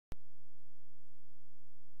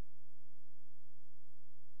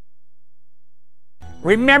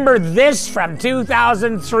Remember this from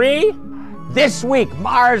 2003? This week,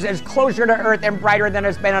 Mars is closer to Earth and brighter than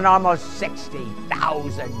it's been in almost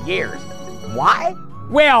 60,000 years. Why?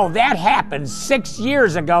 Well, that happened 6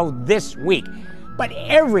 years ago this week. But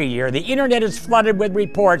every year, the internet is flooded with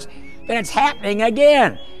reports that it's happening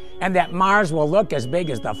again, and that Mars will look as big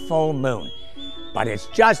as the full moon. But it's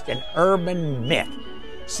just an urban myth.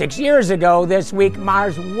 6 years ago this week,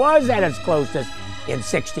 Mars was at its closest in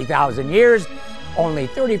 60,000 years, only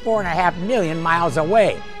 34.5 million miles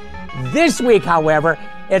away. This week, however,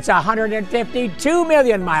 it's 152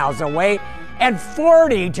 million miles away and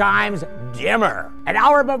 40 times dimmer. An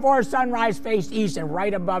hour before sunrise, face east, and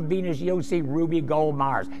right above Venus, you'll see ruby gold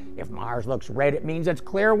Mars. If Mars looks red, it means it's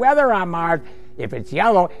clear weather on Mars. If it's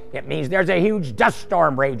yellow, it means there's a huge dust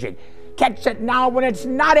storm raging. Catch it now when it's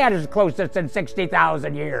not at its closest in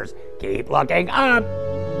 60,000 years. Keep looking up.